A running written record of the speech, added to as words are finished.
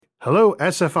Hello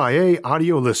SFIA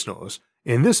audio listeners.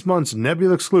 In this month's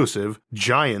Nebula exclusive,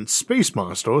 Giant Space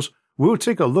Monsters, we'll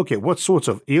take a look at what sorts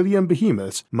of alien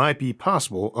behemoths might be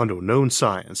possible under known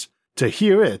science. To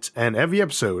hear it and every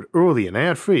episode early and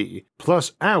ad-free,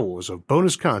 plus hours of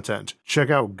bonus content, check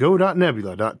out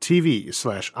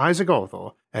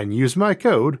go.nebula.tv/IsaacArthur and use my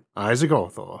code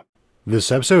IsaacArthur.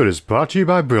 This episode is brought to you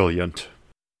by Brilliant.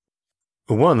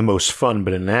 One of the most fun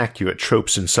but inaccurate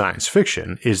tropes in science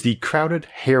fiction is the crowded,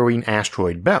 harrowing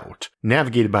asteroid belt,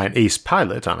 navigated by an ace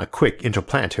pilot on a quick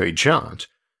interplanetary jaunt.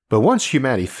 But once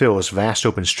humanity fills vast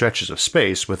open stretches of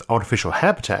space with artificial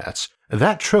habitats,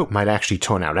 that trope might actually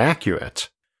turn out accurate.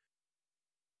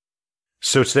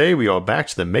 So today we are back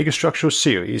to the Megastructures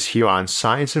series here on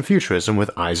Science and Futurism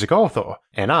with Isaac Arthur,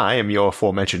 and I am your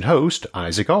aforementioned host,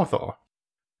 Isaac Arthur.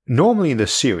 Normally in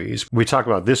this series, we talk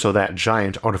about this or that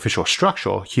giant artificial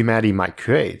structure humanity might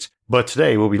create, but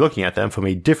today we'll be looking at them from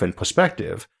a different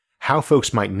perspective, how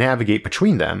folks might navigate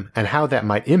between them, and how that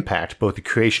might impact both the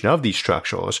creation of these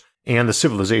structures and the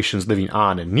civilizations living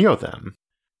on and near them.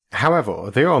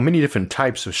 However, there are many different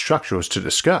types of structures to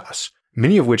discuss,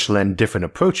 many of which lend different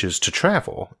approaches to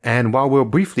travel, and while we'll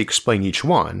briefly explain each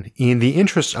one, in the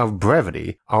interest of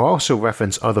brevity, I'll also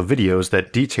reference other videos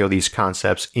that detail these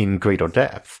concepts in greater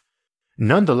depth.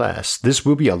 Nonetheless, this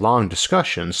will be a long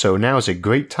discussion, so now is a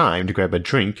great time to grab a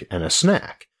drink and a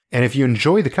snack. And if you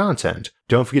enjoy the content,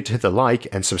 don't forget to hit the like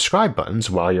and subscribe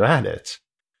buttons while you're at it.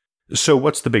 So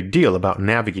what's the big deal about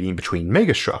navigating between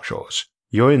megastructures?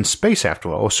 You're in space after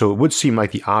all, so it would seem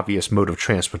like the obvious mode of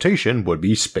transportation would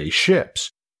be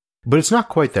spaceships. But it's not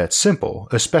quite that simple,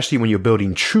 especially when you're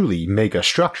building truly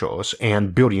megastructures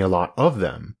and building a lot of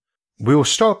them. We'll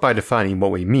start by defining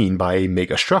what we mean by a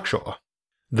megastructure.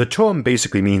 The term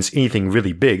basically means anything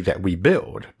really big that we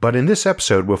build, but in this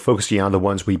episode we're focusing on the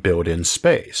ones we build in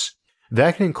space.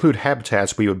 That can include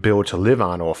habitats we would build to live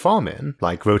on or farm in,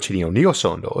 like rotating O'Neill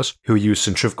cylinders, who use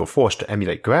centrifugal force to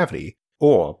emulate gravity,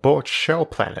 or birch shell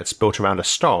planets built around a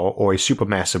star or a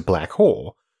supermassive black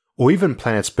hole, or even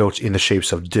planets built in the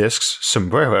shapes of disks,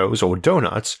 sombreros, or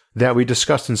donuts that we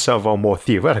discussed in some of our more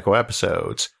theoretical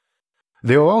episodes.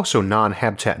 There are also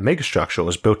non-habitat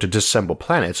megastructures built to disassemble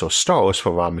planets or stars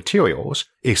for raw materials,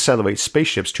 accelerate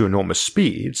spaceships to enormous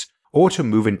speeds, or to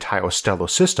move entire stellar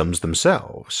systems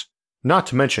themselves. Not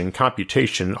to mention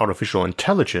computation, artificial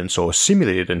intelligence, or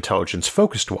simulated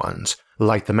intelligence-focused ones,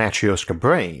 like the Matryoshka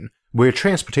brain, where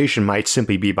transportation might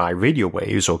simply be by radio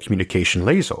waves or communication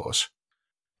lasers.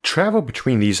 Travel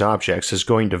between these objects is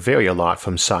going to vary a lot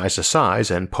from size to size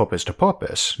and purpose to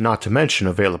purpose, not to mention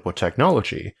available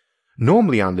technology.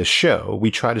 Normally on this show,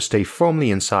 we try to stay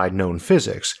firmly inside known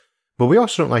physics, but we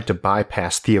also don't like to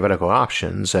bypass theoretical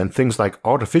options, and things like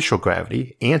artificial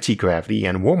gravity, anti-gravity,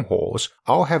 and wormholes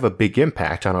all have a big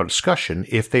impact on our discussion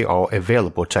if they are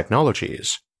available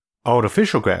technologies.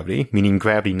 Artificial gravity, meaning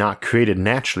gravity not created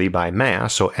naturally by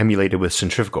mass or emulated with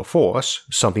centrifugal force,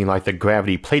 something like the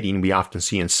gravity plating we often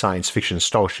see in science fiction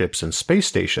starships and space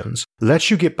stations, lets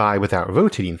you get by without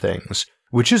rotating things,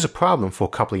 which is a problem for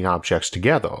coupling objects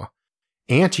together.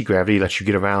 Anti-gravity lets you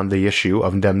get around the issue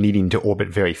of them needing to orbit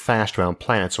very fast around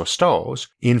planets or stars,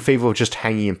 in favor of just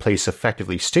hanging in place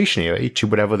effectively stationary to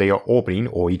whatever they are orbiting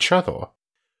or each other.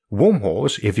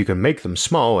 Wormholes, if you can make them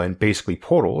small and basically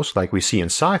portals like we see in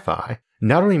sci-fi,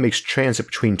 not only makes transit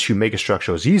between two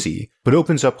megastructures easy, but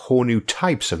opens up whole new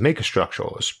types of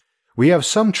megastructures. We have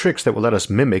some tricks that will let us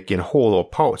mimic in whole or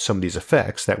part some of these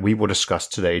effects that we will discuss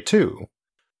today too.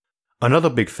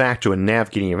 Another big factor in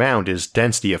navigating around is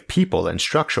density of people and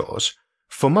structures.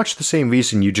 For much the same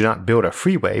reason you do not build a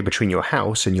freeway between your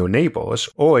house and your neighbors,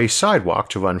 or a sidewalk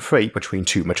to run freight between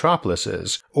two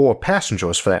metropolises, or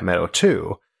passengers for that matter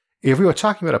too. If we were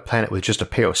talking about a planet with just a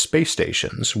pair of space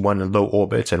stations, one in low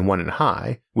orbit and one in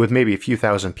high, with maybe a few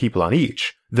thousand people on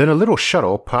each, then a little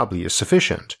shuttle probably is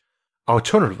sufficient.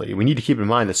 Alternatively, we need to keep in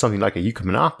mind that something like a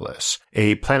Ecumenopolis,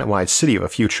 a planet-wide city of a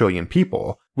few trillion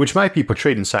people, which might be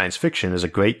portrayed in science fiction as a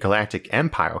great galactic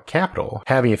empire capital,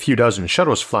 having a few dozen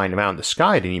shuttles flying around the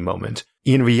sky at any moment,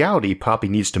 in reality probably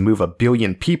needs to move 1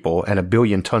 billion people and 1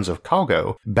 billion tons of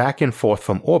cargo back and forth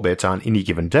from orbit on any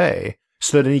given day,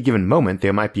 so that at any given moment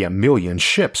there might be 1 million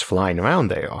ships flying around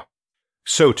there.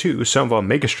 So too, some of our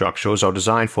megastructures are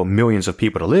designed for millions of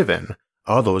people to live in,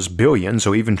 others billions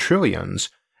or even trillions,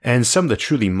 and some of the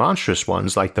truly monstrous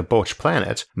ones like the Birch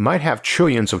Planet might have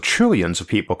trillions of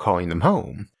people calling them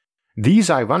home.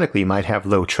 These ironically might have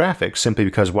low traffic simply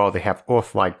because while they have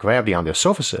Earth-like gravity on their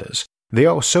surfaces, they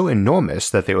are so enormous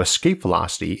that their escape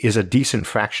velocity is a decent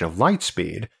fraction of light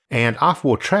speed, and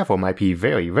off-world travel might be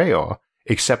very rare,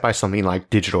 except by something like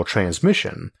digital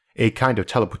transmission, a kind of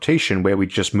teleportation where we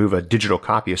just move a digital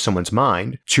copy of someone's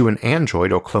mind to an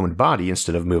android or cloned body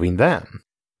instead of moving them.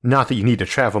 Not that you need to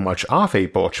travel much off a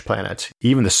Borch planet,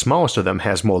 even the smallest of them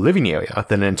has more living area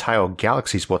than an entire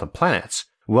galaxy's worth of planets,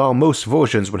 while most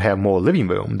versions would have more living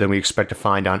room than we expect to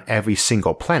find on every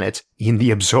single planet in the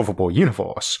observable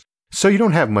universe, so you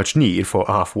don't have much need for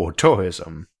off-world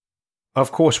tourism.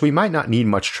 Of course, we might not need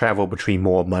much travel between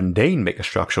more mundane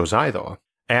megastructures either.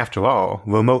 After all,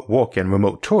 remote work and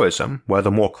remote tourism,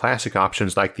 whether more classic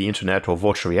options like the internet or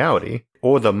virtual reality,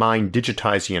 or the mind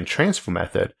digitizing and transfer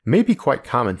method, may be quite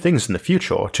common things in the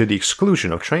future to the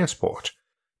exclusion of transport.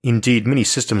 Indeed, many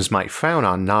systems might frown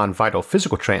on non-vital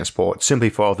physical transport simply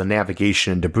for all the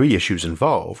navigation and debris issues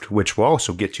involved, which we'll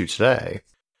also get to today.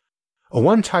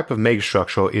 One type of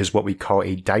megastructure is what we call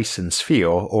a Dyson sphere,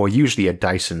 or usually a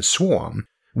Dyson swarm,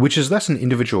 which is less an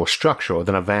individual structure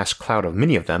than a vast cloud of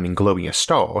many of them englobing a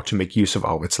star to make use of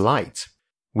all its light.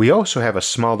 We also have a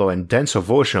smaller and denser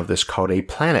version of this called a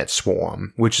planet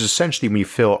swarm, which is essentially when you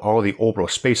fill all the orbital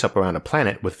space up around a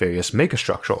planet with various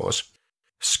megastructures.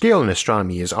 Scale in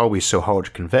astronomy is always so hard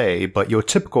to convey, but your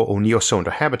typical O'Neill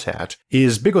cylinder habitat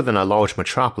is bigger than a large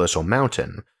metropolis or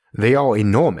mountain. They are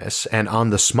enormous and on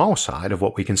the small side of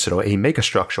what we consider a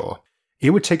megastructure.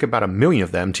 It would take about 1 million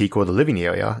of them to equal the living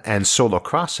area and solar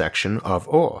cross-section of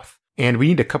Earth, and we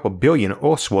need a couple billion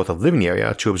Earth's worth of living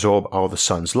area to absorb all the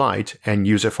sun's light and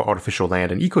use it for artificial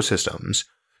land and ecosystems,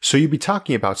 so you'd be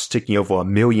talking about sticking over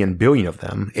 1 million billion of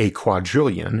them, a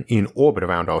quadrillion, in orbit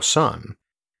around our sun.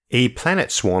 A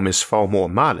planet swarm is far more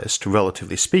modest,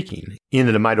 relatively speaking, in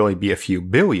that it might only be a few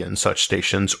billion such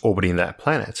stations orbiting that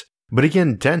planet, but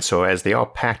again denser as they are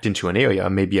packed into an area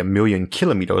maybe 1 million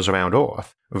kilometers around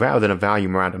Earth, rather than a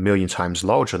volume around 1 million times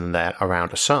larger than that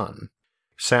around a sun.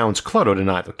 Sounds cluttered in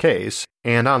either case,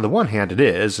 and on the one hand it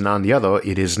is, and on the other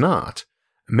it is not.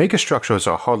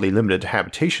 Megastructures are hardly limited to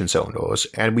habitation cylinders,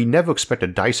 and we never expect a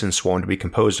Dyson swarm to be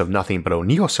composed of nothing but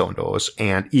O'Neill cylinders,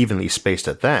 and evenly spaced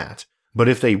at that. But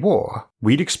if they were,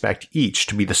 we'd expect each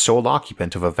to be the sole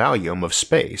occupant of a volume of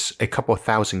space a couple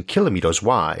thousand kilometers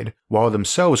wide, while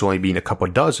themselves only being a couple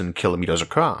dozen kilometers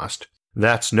across.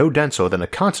 That's no denser than a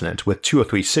continent with 2 or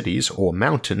 3 cities or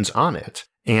mountains on it,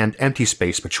 and empty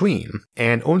space between,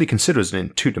 and only considers it in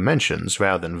 2 dimensions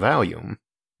rather than volume.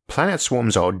 Planet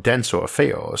swarms are denser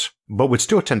affairs, but would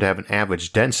still tend to have an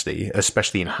average density,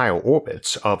 especially in higher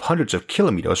orbits, of hundreds of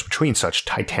kilometers between such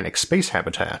titanic space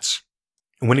habitats.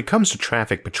 When it comes to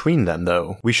traffic between them,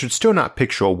 though, we should still not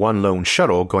picture one lone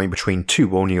shuttle going between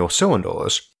 2 O'Neill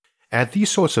cylinders. At these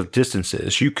sorts of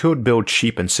distances, you could build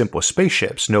cheap and simple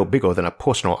spaceships no bigger than a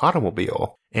personal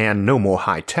automobile, and no more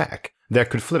high-tech,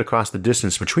 that could flit across the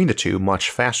distance between the two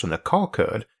much faster than a car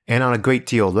could, and on a great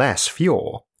deal less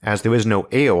fuel, as there is no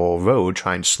air or road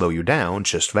trying to slow you down,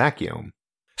 just vacuum.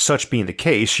 Such being the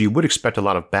case, you would expect a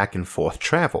lot of back and forth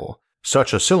travel.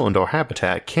 Such a cylinder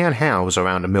habitat can house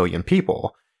around 1 million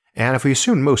people, and if we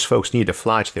assume most folks need to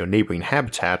fly to their neighboring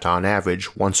habitat on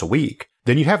average once a week,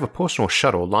 then you'd have a personal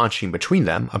shuttle launching between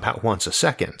them about once a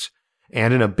second,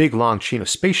 and in a big long chain of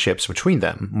spaceships between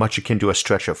them, much akin to a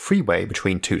stretch of freeway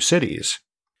between 2 cities.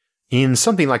 In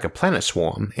something like a planet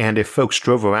swarm, and if folks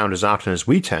drove around as often as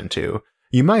we tend to,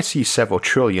 you might see several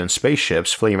trillion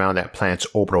spaceships flitting around that planet's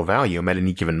orbital volume at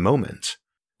any given moment.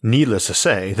 Needless to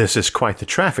say, this is quite the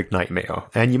traffic nightmare,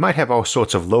 and you might have all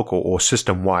sorts of local or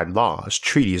system-wide laws,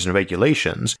 treaties, and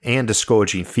regulations, and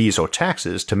discouraging fees or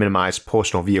taxes to minimize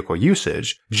personal vehicle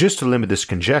usage, just to limit this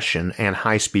congestion and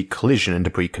high-speed collision and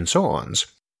debris concerns.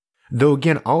 Though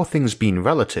again, all things being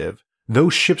relative,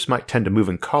 those ships might tend to move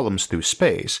in columns through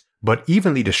space, but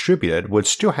evenly distributed would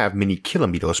still have many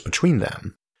kilometers between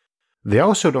them. They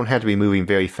also don't have to be moving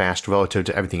very fast relative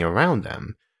to everything around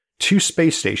them. 2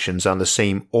 space stations on the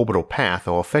same orbital path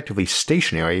are effectively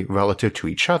stationary relative to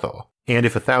each other, and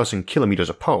if 1,000 kilometers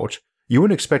apart, you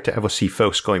wouldn't expect to ever see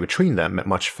folks going between them at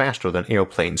much faster than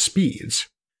airplane speeds.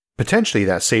 Potentially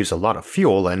that saves a lot of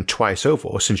fuel and twice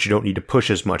over since you don't need to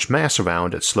push as much mass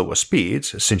around at slower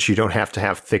speeds, since you don't have to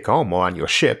have thick armor on your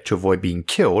ship to avoid being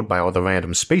killed by all the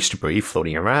random space debris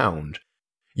floating around.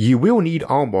 You will need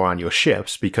armor on your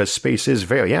ships because space is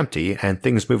very empty and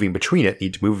things moving between it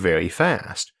need to move very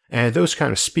fast. And at those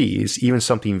kind of speeds, even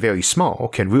something very small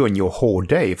can ruin your whole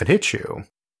day if it hits you.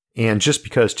 And just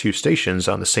because 2 stations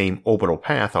on the same orbital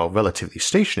path are relatively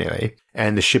stationary,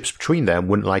 and the ships between them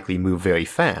wouldn't likely move very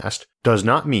fast, does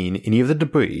not mean any of the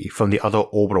debris from the other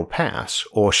orbital paths,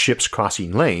 or ships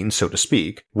crossing lanes, so to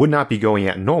speak, would not be going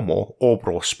at normal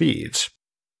orbital speeds.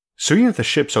 So even if the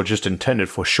ships are just intended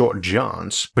for short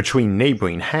jaunts between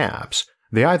neighboring halves,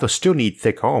 they either still need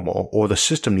thick armor or the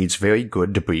system needs very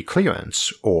good debris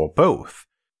clearance, or both.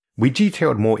 We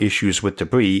detailed more issues with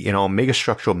debris in our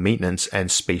Megastructural Maintenance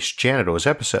and Space Janitors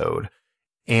episode,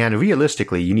 and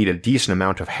realistically you need a decent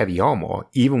amount of heavy armor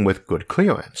even with good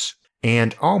clearance,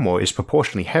 and armor is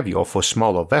proportionally heavier for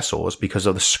smaller vessels because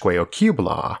of the square cube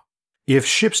law. If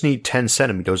ships need 10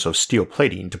 centimeters of steel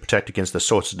plating to protect against the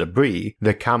sorts of debris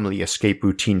that commonly escape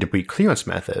routine debris clearance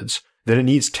methods, then it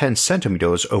needs 10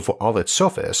 centimeters over all its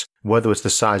surface, whether it's the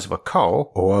size of a car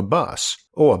or a bus,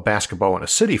 or a basketball in a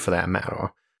city for that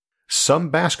matter. Some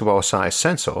basketball-sized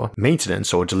sensor,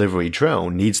 maintenance, or delivery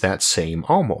drone needs that same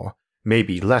armor.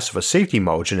 Maybe less of a safety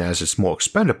margin as it's more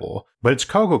expendable, but its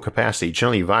cargo capacity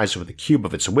generally rises with the cube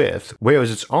of its width,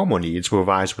 whereas its armor needs will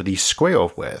rise with the square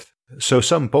of width. So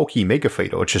some bulky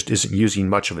megafreighter just isn't using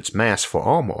much of its mass for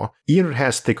armor, even if it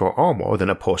has thicker armor than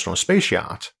a personal space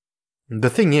yacht. The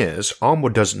thing is, armor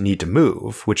doesn't need to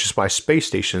move, which is why space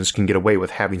stations can get away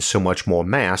with having so much more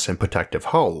mass and protective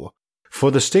hull.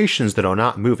 For the stations that are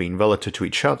not moving relative to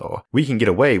each other, we can get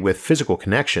away with physical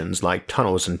connections like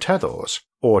tunnels and tethers,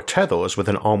 or tethers with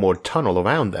an armored tunnel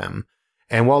around them.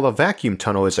 And while a vacuum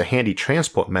tunnel is a handy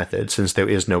transport method since there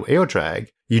is no air drag,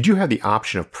 you do have the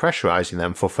option of pressurizing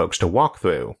them for folks to walk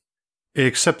through.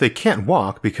 Except they can't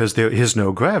walk because there is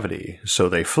no gravity, so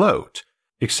they float.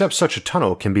 Except such a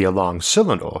tunnel can be a long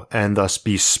cylinder and thus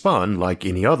be spun like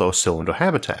any other cylinder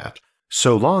habitat,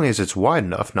 so long as it's wide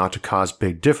enough not to cause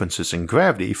big differences in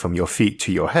gravity from your feet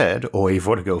to your head or a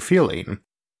vertigo feeling.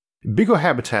 Bigger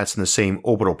habitats in the same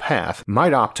orbital path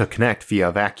might opt to connect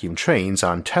via vacuum trains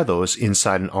on tethers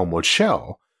inside an armored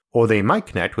shell, or they might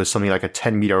connect with something like a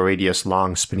 10-meter radius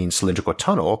long spinning cylindrical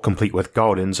tunnel complete with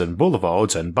gardens and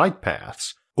boulevards and bike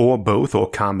paths, or both or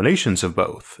combinations of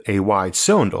both, a wide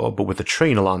cylinder but with a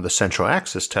train along the central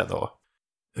axis tether.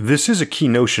 This is a key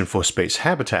notion for space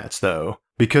habitats though,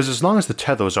 because as long as the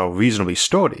tethers are reasonably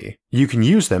sturdy, you can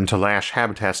use them to lash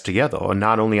habitats together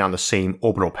not only on the same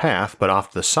orbital path but off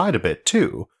to the side a bit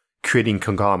too, creating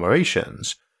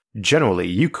conglomerations. Generally,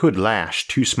 you could lash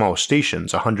two small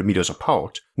stations 100 meters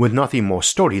apart with nothing more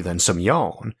sturdy than some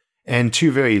yarn, and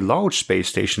two very large space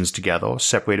stations together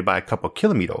separated by a couple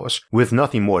kilometers with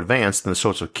nothing more advanced than the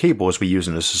sorts of cables we use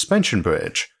in a suspension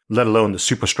bridge, let alone the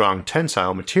super strong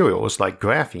tensile materials like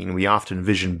graphene we often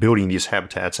envision building these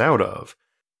habitats out of.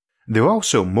 They're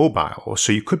also mobile,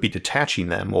 so you could be detaching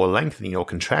them or lengthening or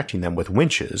contracting them with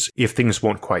winches if things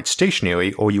weren't quite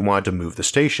stationary or you wanted to move the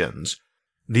stations.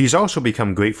 These also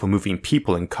become great for moving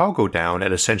people and cargo down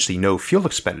at essentially no fuel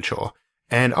expenditure,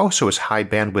 and also as high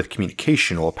bandwidth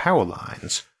communication or power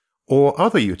lines, or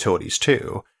other utilities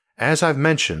too. As I've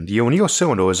mentioned, the O'Neill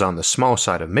cylinder is on the small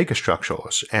side of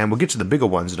megastructures, and we'll get to the bigger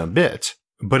ones in a bit,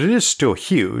 but it is still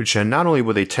huge, and not only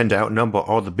will they tend to outnumber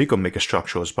all the bigger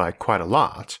megastructures by quite a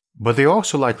lot, but they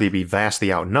also likely be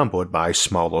vastly outnumbered by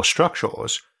smaller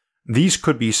structures. These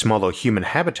could be smaller human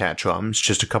habitat drums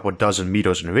just a couple dozen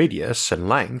meters in radius and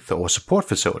length, or support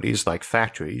facilities like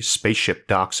factories, spaceship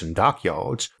docks and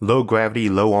dockyards, low-gravity,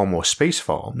 low-armor space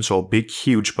farms, or big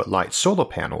huge but light solar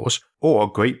panels,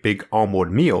 or great big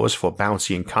armored mirrors for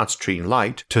bouncy and concentrating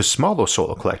light to smaller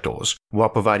solar collectors, while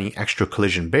providing extra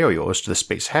collision barriers to the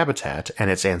space habitat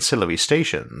and its ancillary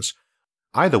stations.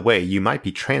 Either way, you might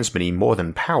be transmitting more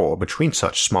than power between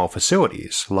such small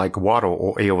facilities, like water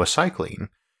or air recycling.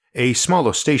 A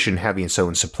smaller station having its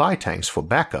own supply tanks for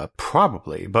backup,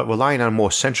 probably, but relying on more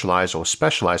centralized or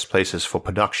specialized places for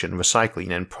production,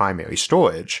 recycling, and primary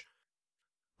storage.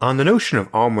 On the notion of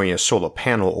armoring a solar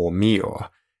panel or mirror,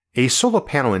 a solar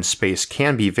panel in space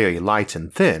can be very light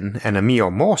and thin, and a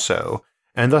mirror more so,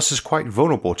 and thus is quite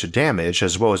vulnerable to damage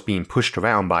as well as being pushed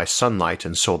around by sunlight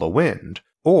and solar wind,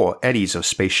 or eddies of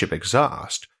spaceship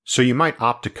exhaust, so you might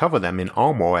opt to cover them in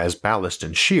armor as ballast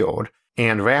and shield,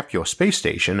 and wrap your space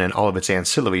station and all of its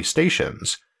ancillary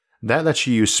stations. That lets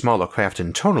you use smaller craft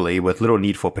internally with little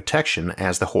need for protection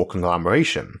as the whole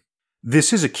conglomeration.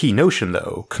 This is a key notion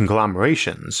though,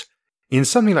 conglomerations. In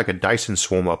something like a Dyson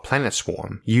swarm or planet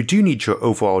swarm, you do need your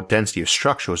overall density of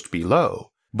structures to be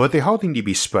low, but they hardly need to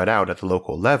be spread out at the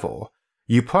local level.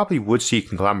 You probably would see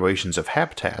conglomerations of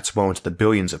habitats well into the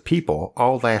billions of people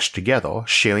all lashed together,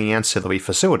 sharing ancillary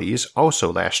facilities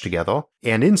also lashed together,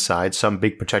 and inside some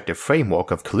big protective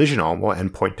framework of collision armor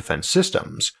and point defense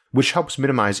systems, which helps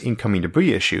minimize incoming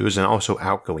debris issues and also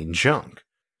outgoing junk.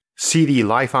 See the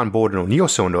Life on Board an O'Neill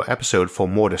Cylinder episode for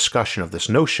more discussion of this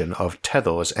notion of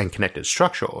tethers and connected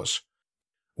structures.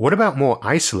 What about more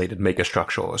isolated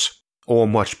megastructures? Or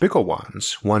much bigger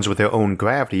ones with their own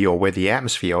gravity or where the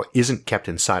atmosphere isn't kept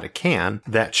inside a can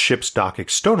that ships dock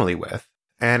externally with?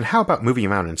 And how about moving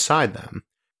around inside them?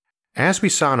 As we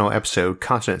saw in our episode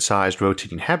Continent-Sized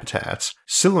Rotating Habitats,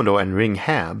 cylinder and ring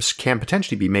habs can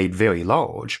potentially be made very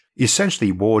large,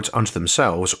 essentially wards unto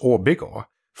themselves or bigger.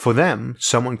 For them,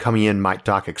 someone coming in might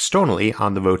dock externally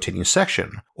on the rotating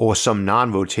section, or some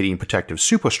non-rotating protective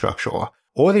superstructure,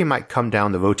 or they might come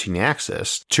down the rotating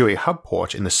axis to a hub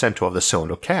port in the center of the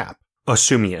cylinder cap,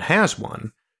 assuming it has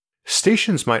one.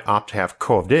 Stations might opt to have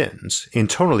curved ends.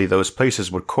 Internally, those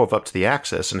places would curve up to the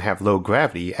axis and have low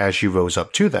gravity as you rose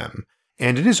up to them,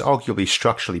 and it is arguably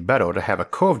structurally better to have a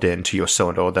curved end to your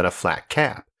cylinder than a flat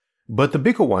cap. But the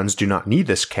bigger ones do not need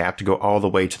this cap to go all the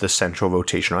way to the central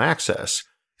rotational axis.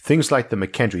 Things like the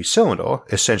McKendree cylinder,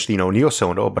 essentially an O'Neill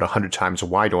cylinder but 100 times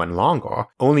wider and longer,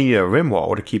 only need a rim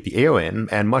wall to keep the air in,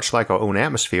 and much like our own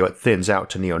atmosphere, it thins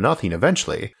out to near nothing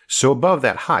eventually, so above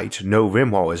that height no rim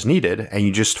wall is needed and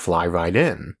you just fly right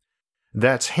in.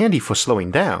 That's handy for slowing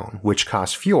down, which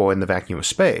costs fuel in the vacuum of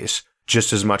space,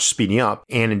 just as much speeding up,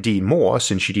 and indeed more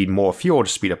since you need more fuel to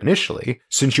speed up initially,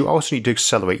 since you also need to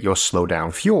accelerate your slow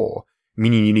down fuel,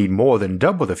 meaning you need more than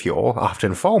double the fuel,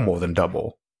 often far more than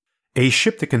double. A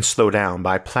ship that can slow down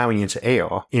by plowing into air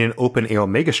in an open-air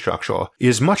megastructure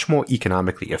is much more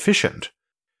economically efficient.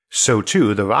 So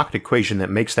too, the rocket equation that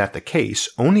makes that the case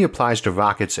only applies to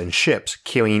rockets and ships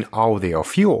carrying all their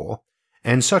fuel,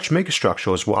 and such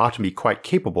megastructures will often be quite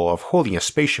capable of hurling a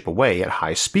spaceship away at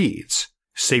high speeds,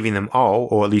 saving them all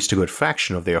or at least a good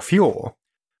fraction of their fuel.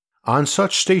 On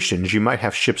such stations you might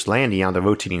have ships landing on the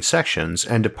rotating sections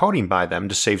and departing by them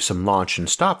to save some launch and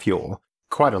stop fuel.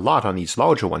 Quite a lot on these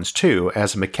larger ones too,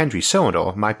 as a McKendree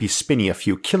cylinder might be spinning a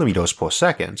few kilometers per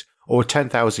second, or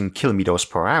 10,000 kilometers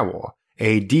per hour,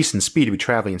 a decent speed to be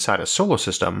traveling inside a solar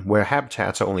system where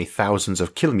habitats are only thousands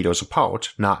of kilometers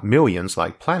apart, not millions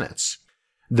like planets.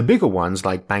 The bigger ones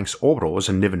like Banks orbitals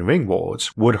and Niven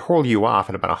ringworlds would hurl you off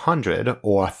at about 100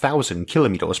 or 1,000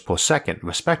 kilometers per second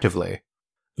respectively.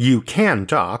 You can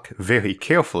dock, very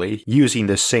carefully, using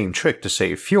this same trick to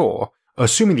save fuel,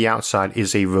 assuming the outside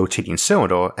is a rotating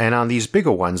cylinder, and on these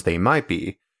bigger ones they might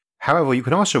be. However, you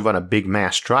can also run a big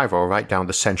mass driver right down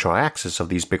the central axis of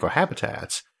these bigger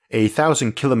habitats. A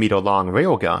 1,000-kilometer long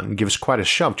railgun gives quite a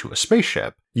shove to a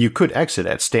spaceship. You could exit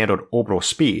at standard orbital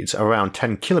speeds around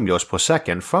 10 kilometers per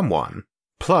second from one.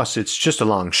 Plus, it's just a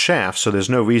long shaft, so there's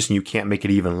no reason you can't make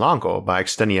it even longer by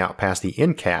extending out past the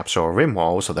end caps or rim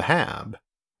walls of the hab.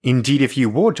 Indeed, if you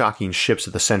were docking ships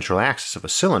at the central axis of a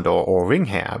cylinder or ring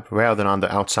hab rather than on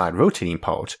the outside rotating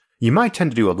part, you might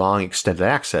tend to do a long extended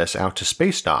access out to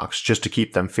space docks just to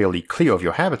keep them fairly clear of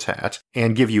your habitat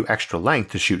and give you extra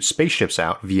length to shoot spaceships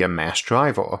out via mass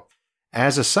driver.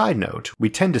 As a side note,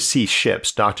 we tend to see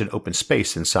ships docked in open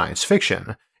space in science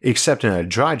fiction, except in a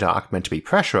dry dock meant to be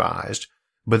pressurized,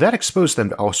 but that exposed them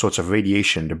to all sorts of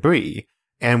radiation and debris,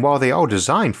 and while they are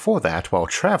designed for that while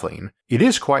traveling, it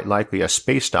is quite likely a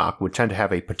space dock would tend to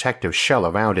have a protective shell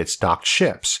around its docked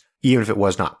ships, even if it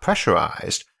was not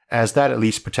pressurized, as that at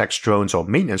least protects drones or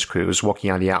maintenance crews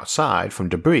working on the outside from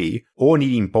debris or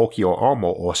needing bulkier armor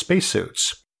or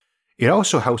spacesuits. It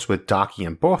also helps with docking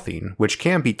and berthing, which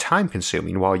can be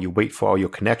time-consuming while you wait for all your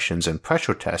connections and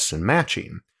pressure tests and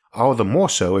matching. All the more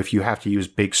so if you have to use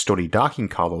big sturdy docking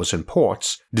collars and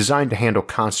ports designed to handle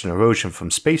constant erosion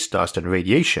from space dust and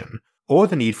radiation, or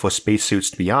the need for spacesuits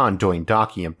to be on during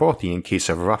docking and berthing in case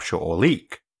of rupture or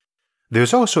leak.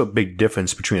 There's also a big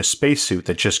difference between a spacesuit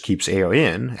that just keeps air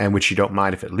in, and which you don't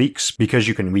mind if it leaks because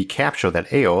you can recapture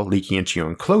that air leaking into your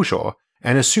enclosure,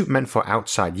 and a suit meant for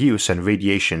outside use and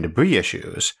radiation debris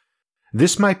issues.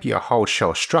 This might be a hard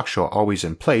shell structure always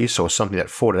in place or something that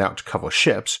folded out to cover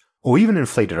ships, or even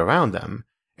inflated around them,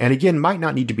 and again might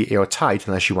not need to be airtight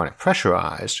unless you want it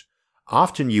pressurized.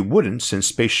 Often you wouldn't, since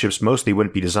spaceships mostly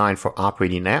wouldn't be designed for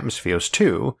operating in atmospheres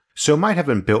too, so might have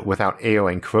been built without air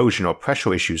and corrosion or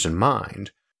pressure issues in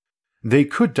mind. They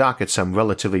could dock at some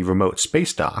relatively remote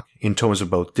space dock, in terms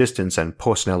of both distance and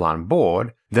personnel on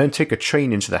board, then take a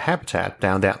train into the habitat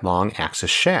down that long axis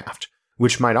shaft,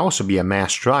 which might also be a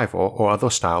mass driver or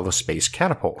other style of space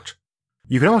catapult.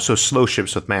 You can also slow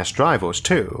ships with mass drivers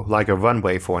too, like a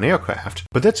runway for an aircraft,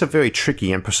 but that's a very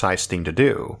tricky and precise thing to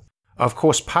do. Of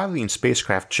course, piloting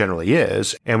spacecraft generally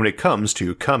is, and when it comes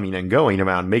to coming and going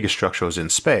around megastructures in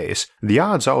space, the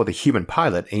odds are the human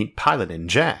pilot ain't piloting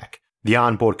jack. The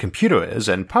onboard computer is,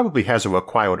 and probably has a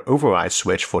required override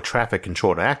switch for traffic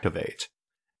control to activate.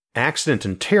 Accident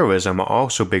and terrorism are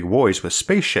also big worries with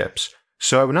spaceships,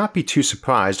 so I would not be too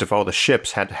surprised if all the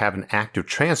ships had to have an active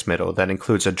transmitter that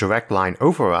includes a direct line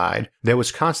override that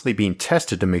was constantly being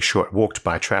tested to make sure it worked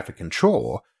by traffic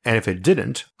control, and if it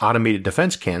didn't, automated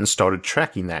defense cannons started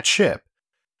tracking that ship.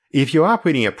 If you're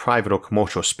operating a private or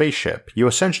commercial spaceship, you're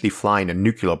essentially flying a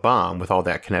nuclear bomb with all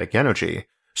that kinetic energy,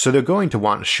 so they're going to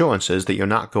want assurances that you're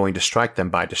not going to strike them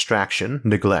by distraction,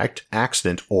 neglect,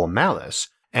 accident, or malice,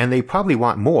 and they probably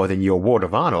want more than your word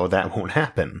of honor that won't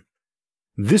happen.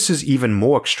 This is even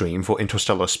more extreme for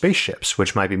interstellar spaceships,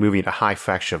 which might be moving at a high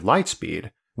fraction of light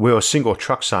speed, where a single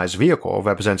truck-sized vehicle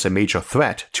represents a major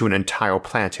threat to an entire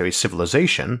planetary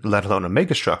civilization, let alone a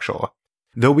megastructure,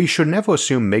 though we should never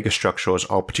assume megastructures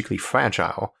are particularly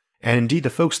fragile, and indeed the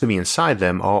folks living inside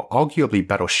them are arguably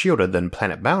better shielded than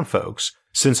planet-bound folks,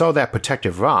 since all that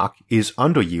protective rock is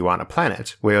under you on a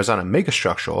planet, whereas on a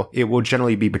megastructure it will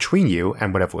generally be between you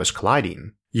and whatever is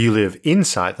colliding. You live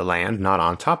inside the land, not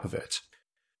on top of it.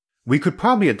 We could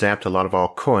probably adapt a lot of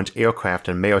our current aircraft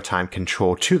and maritime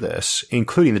control to this,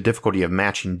 including the difficulty of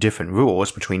matching different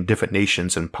rules between different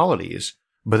nations and polities,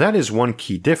 but that is one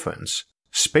key difference.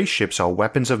 Spaceships are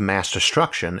weapons of mass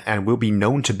destruction and will be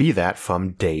known to be that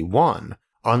from day one,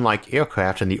 unlike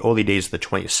aircraft in the early days of the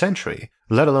 20th century,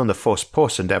 let alone the first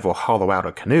person to ever hollow out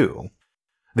a canoe.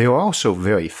 They are also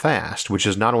very fast, which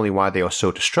is not only why they are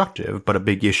so destructive, but a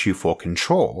big issue for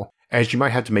control, as you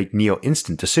might have to make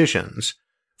near-instant decisions.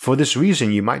 For this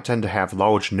reason, you might tend to have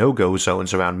large no-go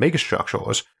zones around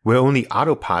megastructures where only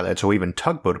autopilots or even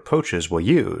tugboat approaches were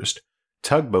used.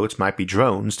 Tugboats might be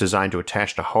drones designed to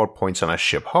attach to hardpoints on a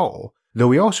ship hull, though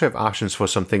we also have options for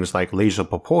some things like laser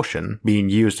propulsion being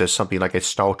used as something like a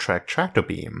Star Trek tractor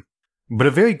beam. But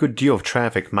a very good deal of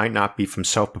traffic might not be from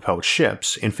self-propelled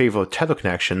ships in favor of tether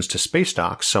connections to space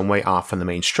docks some way off from the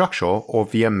main structure or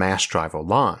via mass driver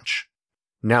launch.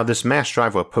 Now, this mass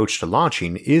driver approach to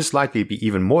launching is likely to be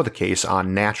even more the case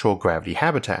on natural gravity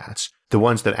habitats, the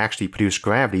ones that actually produce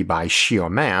gravity by sheer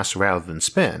mass rather than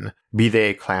spin, be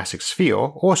they a classic sphere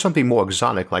or something more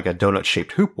exotic like a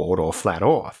donut-shaped hoop world or flat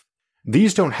Earth.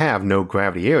 These don't have no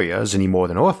gravity areas any more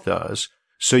than Earth does,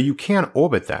 so you can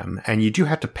orbit them and you do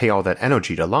have to pay all that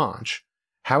energy to launch.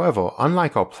 However,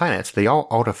 unlike our planets, they are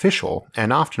artificial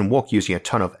and often work using a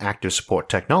ton of active support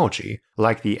technology,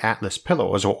 like the Atlas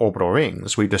pillars or orbital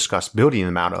rings we discussed building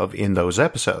them out of in those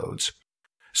episodes.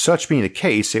 Such being the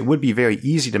case, it would be very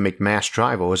easy to make mass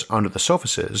drivers under the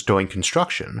surfaces during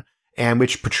construction, and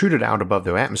which protruded out above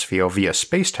their atmosphere via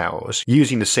space towers,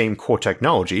 using the same core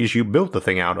technologies you built the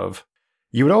thing out of.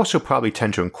 You would also probably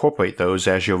tend to incorporate those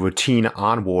as your routine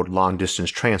onboard long-distance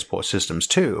transport systems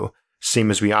too,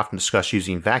 same as we often discuss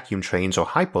using vacuum trains or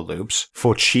hyperloops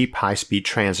for cheap high-speed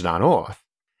transit on Earth.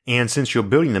 And since you're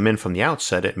building them in from the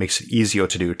outset, it makes it easier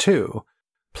to do too.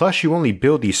 Plus, you only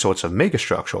build these sorts of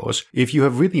megastructures if you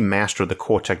have really mastered the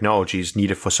core technologies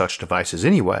needed for such devices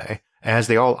anyway, as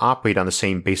they all operate on the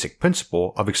same basic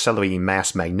principle of accelerating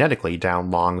mass magnetically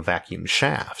down long vacuum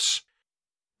shafts.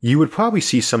 You would probably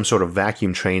see some sort of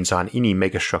vacuum trains on any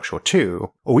megastructure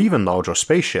too, or even larger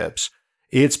spaceships.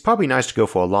 It's probably nice to go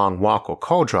for a long walk or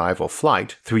car drive or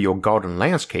flight through your garden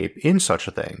landscape in such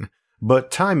a thing,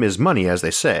 but time is money as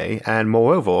they say, and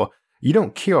moreover, you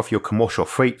don't care if your commercial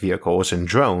freight vehicles and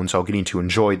drones are getting to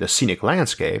enjoy the scenic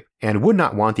landscape, and would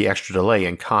not want the extra delay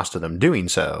and cost of them doing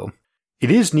so.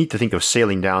 It is neat to think of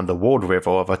sailing down the world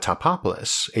river of a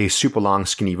topopolis, a super long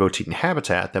skinny rotating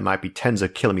habitat that might be tens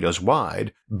of kilometers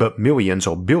wide, but millions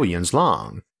or billions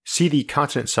long. See the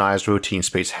continent-sized rotating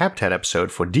space habitat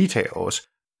episode for details,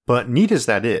 but neat as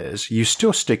that is, you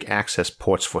still stick access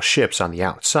ports for ships on the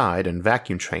outside and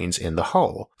vacuum trains in the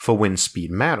hull, for when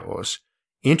speed matters.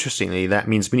 Interestingly, that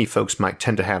means many folks might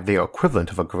tend to have their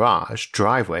equivalent of a garage,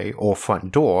 driveway, or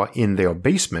front door in their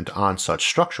basement on such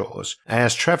structures,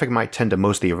 as traffic might tend to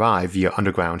mostly arrive via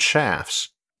underground shafts.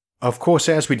 Of course,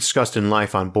 as we discussed in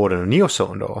Life on Board an O'Neill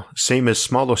cylinder, same as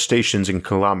smaller stations and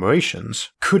conglomerations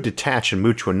could detach and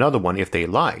move to another one if they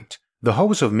liked, the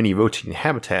hulls of many rotating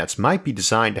habitats might be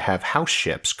designed to have house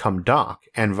ships come dock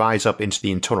and rise up into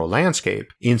the internal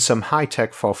landscape in some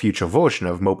high-tech far-future version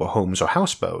of mobile homes or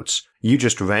houseboats. You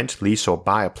just rent, lease, or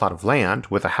buy a plot of land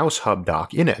with a house hub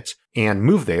dock in it, and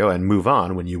move there and move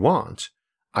on when you want.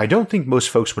 I don't think most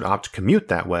folks would opt to commute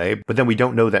that way, but then we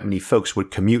don't know that many folks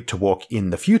would commute to work in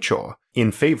the future,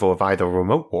 in favor of either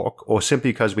remote work or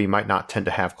simply because we might not tend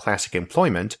to have classic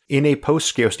employment in a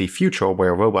post-scarcity future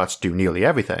where robots do nearly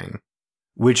everything.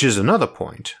 Which is another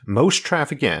point. Most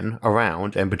traffic in,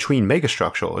 around, and between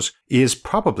megastructures is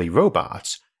probably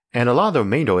robots, and a lot of the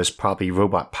remainder is probably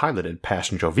robot-piloted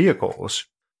passenger vehicles.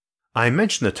 I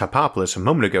mentioned the topopolis a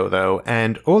moment ago though,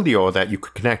 and earlier that you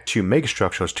could connect two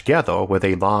megastructures together with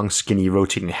a long skinny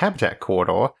rotating habitat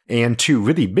corridor, and two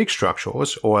really big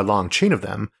structures, or a long chain of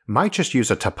them, might just use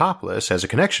a topopolis as a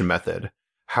connection method.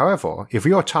 However, if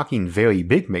we are talking very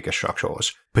big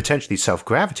megastructures, potentially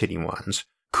self-gravitating ones,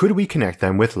 Could we connect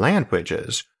them with land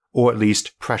bridges, or at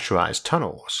least pressurized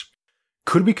tunnels?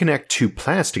 Could we connect two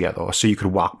planets together so you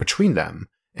could walk between them,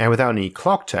 and without any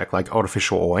clock tech like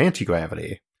artificial or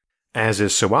anti-gravity? As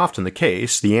is so often the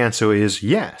case, the answer is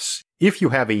yes, if you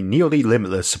have a nearly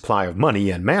limitless supply of money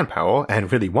and manpower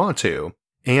and really want to.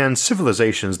 And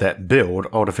civilizations that build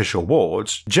artificial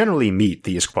worlds generally meet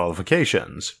these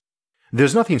qualifications.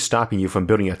 There's nothing stopping you from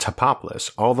building a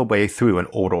topopolis all the way through an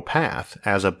orbital path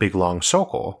as a big long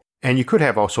circle, and you could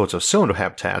have all sorts of cylinder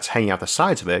habitats hanging out the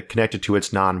sides of it connected to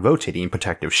its non-rotating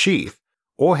protective sheath,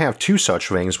 or have two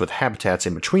such rings with habitats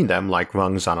in between them like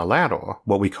rungs on a ladder,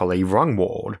 what we call a rung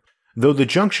world, though the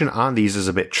junction on these is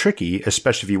a bit tricky,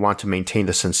 especially if you want to maintain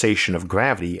the sensation of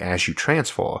gravity as you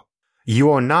transfer.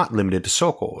 You are not limited to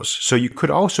circles, so you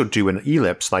could also do an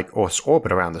ellipse like Earth's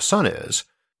orbit around the Sun is.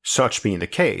 Such being the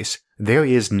case, there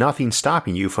is nothing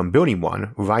stopping you from building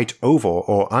one right over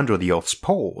or under the Earth's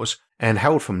poles, and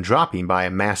held from dropping by a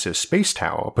massive space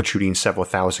tower protruding several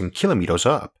thousand kilometers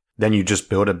up. Then you just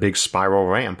build a big spiral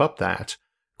ramp up that.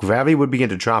 Gravity would begin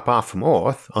to drop off from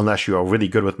Earth, unless you are really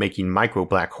good with making micro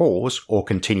black holes or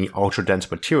containing ultra-dense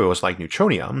materials like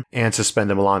neutronium, and suspend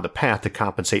them along the path to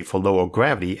compensate for lower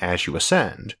gravity as you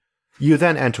ascend. You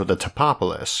then enter the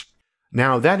topopolis.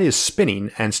 Now that is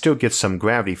spinning and still gets some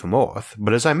gravity from Earth,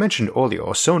 but as I mentioned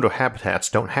earlier, cylinder habitats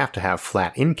don't have to have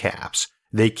flat end caps.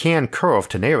 They can curve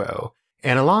to narrow,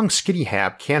 and a long skinny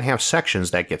hab can have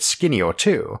sections that get skinnier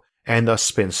too, and thus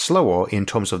spin slower in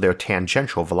terms of their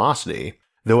tangential velocity,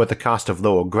 though at the cost of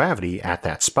lower gravity at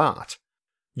that spot.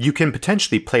 You can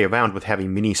potentially play around with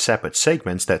having many separate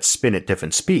segments that spin at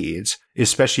different speeds,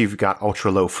 especially if you've got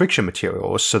ultra-low friction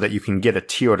materials so that you can get a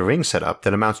tiered ring setup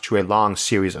that amounts to a long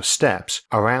series of steps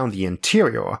around the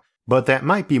interior, but that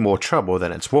might be more trouble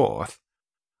than it's worth.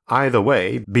 Either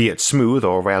way, be it smooth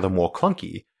or rather more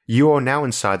clunky, you are now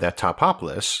inside that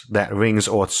topopolis that rings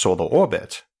Earth's solar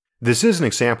orbit. This is an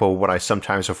example of what I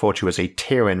sometimes refer to as a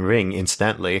Terran ring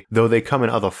incidentally, though they come in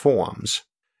other forms.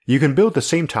 You can build the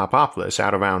same topopolis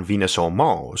out around Venus or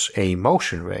Mars, a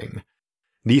Martian ring.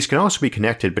 These can also be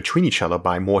connected between each other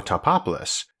by more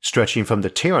topopolis, stretching from the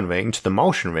Terran ring to the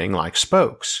Martian ring like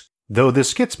spokes, though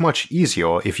this gets much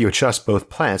easier if you adjust both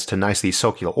planets to nicely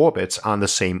circular orbits on the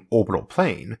same orbital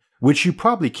plane, which you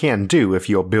probably can do if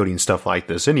you're building stuff like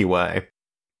this anyway.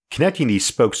 Connecting these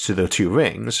spokes to the two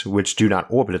rings, which do not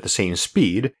orbit at the same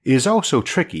speed, is also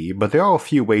tricky, but there are a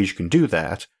few ways you can do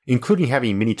that, including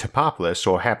having mini topopolis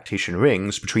or habitation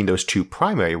rings between those two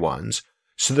primary ones,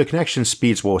 so the connection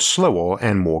speeds were slower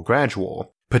and more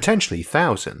gradual, potentially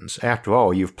thousands, after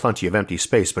all you've plenty of empty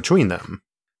space between them.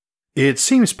 It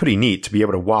seems pretty neat to be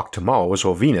able to walk to Mars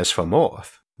or Venus from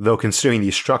Earth. Though considering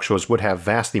these structures would have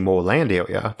vastly more land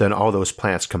area than all those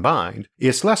planets combined,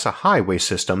 it's less a highway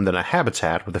system than a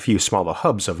habitat with a few smaller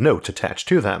hubs of note attached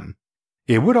to them.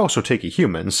 It would also take a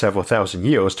human several thousand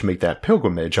years to make that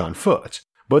pilgrimage on foot,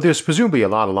 but there's presumably a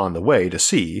lot along the way to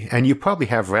see, and you probably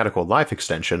have radical life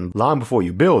extension long before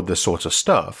you build this sorts of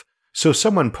stuff, so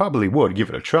someone probably would give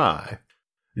it a try.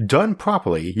 Done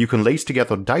properly, you can lace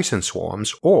together Dyson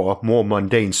swarms or more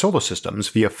mundane solar systems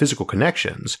via physical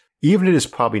connections, even if it is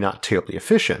probably not terribly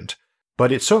efficient,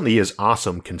 but it certainly is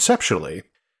awesome conceptually.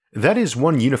 That is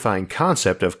one unifying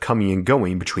concept of coming and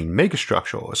going between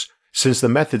megastructures, since the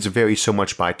methods vary so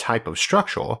much by type of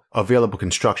structure, available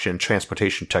construction and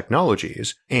transportation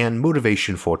technologies, and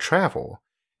motivation for travel.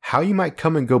 How you might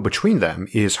come and go between them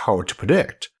is hard to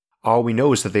predict. All we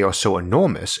know is that they are so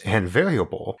enormous and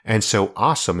variable, and so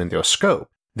awesome in their scope,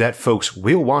 that folks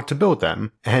will want to build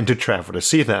them and to travel to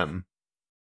see them.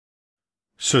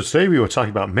 So today we were talking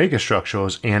about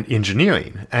megastructures and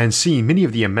engineering, and seeing many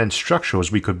of the immense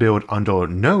structures we could build under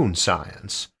known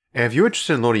science. And if you're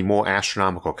interested in learning more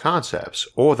astronomical concepts,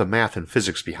 or the math and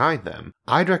physics behind them,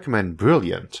 I'd recommend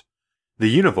Brilliant. The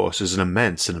universe is an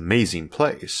immense and amazing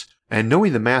place, and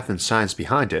knowing the math and science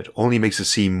behind it only makes it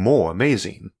seem more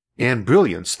amazing. And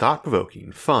Brilliant's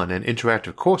thought-provoking, fun, and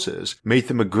interactive courses make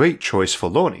them a great choice for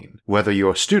learning, whether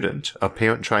you're a student, a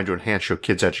parent trying to enhance your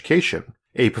kid's education,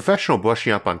 a professional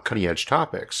brushing up on cutting-edge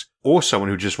topics, or someone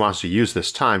who just wants to use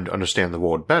this time to understand the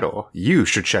world better. You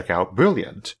should check out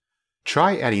Brilliant.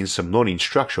 Try adding some learning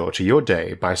structure to your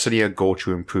day by setting a goal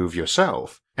to improve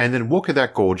yourself, and then work at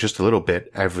that goal just a little bit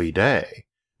every day.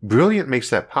 Brilliant makes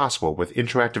that possible with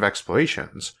interactive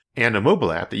explorations, and a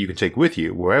mobile app that you can take with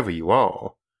you wherever you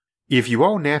are. If you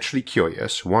are naturally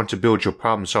curious, want to build your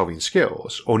problem-solving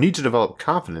skills, or need to develop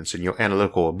confidence in your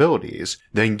analytical abilities,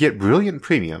 then get Brilliant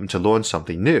Premium to learn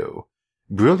something new.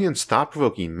 Brilliant's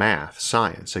thought-provoking math,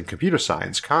 science, and computer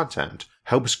science content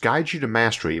helps guide you to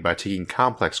mastery by taking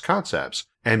complex concepts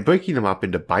and breaking them up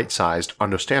into bite-sized,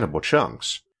 understandable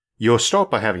chunks. You'll start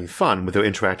by having fun with their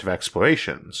interactive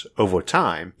explorations. Over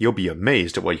time, you'll be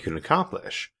amazed at what you can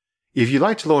accomplish. If you'd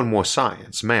like to learn more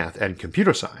science, math, and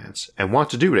computer science, and want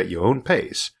to do it at your own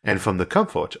pace, and from the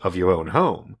comfort of your own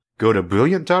home, go to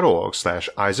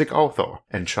brilliant.org/IsaacArthur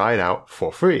and try it out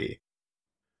for free.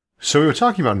 So we were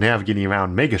talking about navigating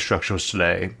around megastructures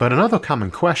today, but another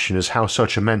common question is how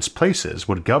such immense places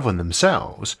would govern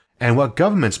themselves, and what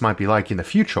governments might be like in the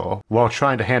future while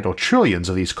trying to handle trillions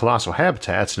of these colossal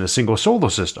habitats in a single solar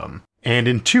system. And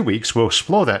in 2 weeks we'll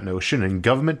explore that notion in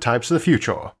Government Types of the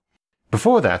Future.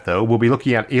 Before that though, we'll be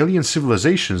looking at alien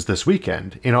civilizations this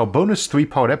weekend in our bonus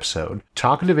 3-part episode,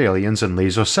 Talkative Aliens and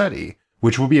Laser SETI,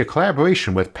 which will be a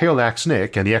collaboration with Parallax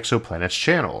Nick and the Exoplanets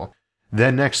channel.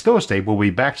 Then next Thursday we'll be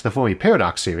back to the Fermi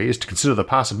Paradox series to consider the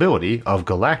possibility of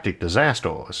galactic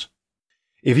disasters.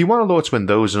 If you want alerts when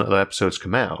those and other episodes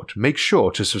come out, make sure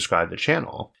to subscribe to the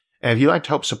channel. And if you'd like to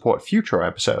help support future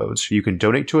episodes, you can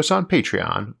donate to us on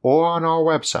Patreon or on our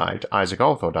website,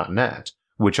 isaacarthur.net,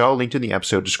 which I'll link in the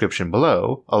episode description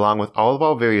below, along with all of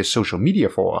our various social media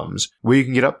forums, where you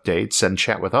can get updates and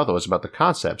chat with others about the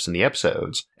concepts in the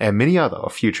episodes, and many other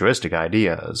futuristic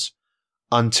ideas.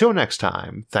 Until next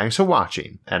time, thanks for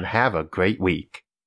watching, and have a great week.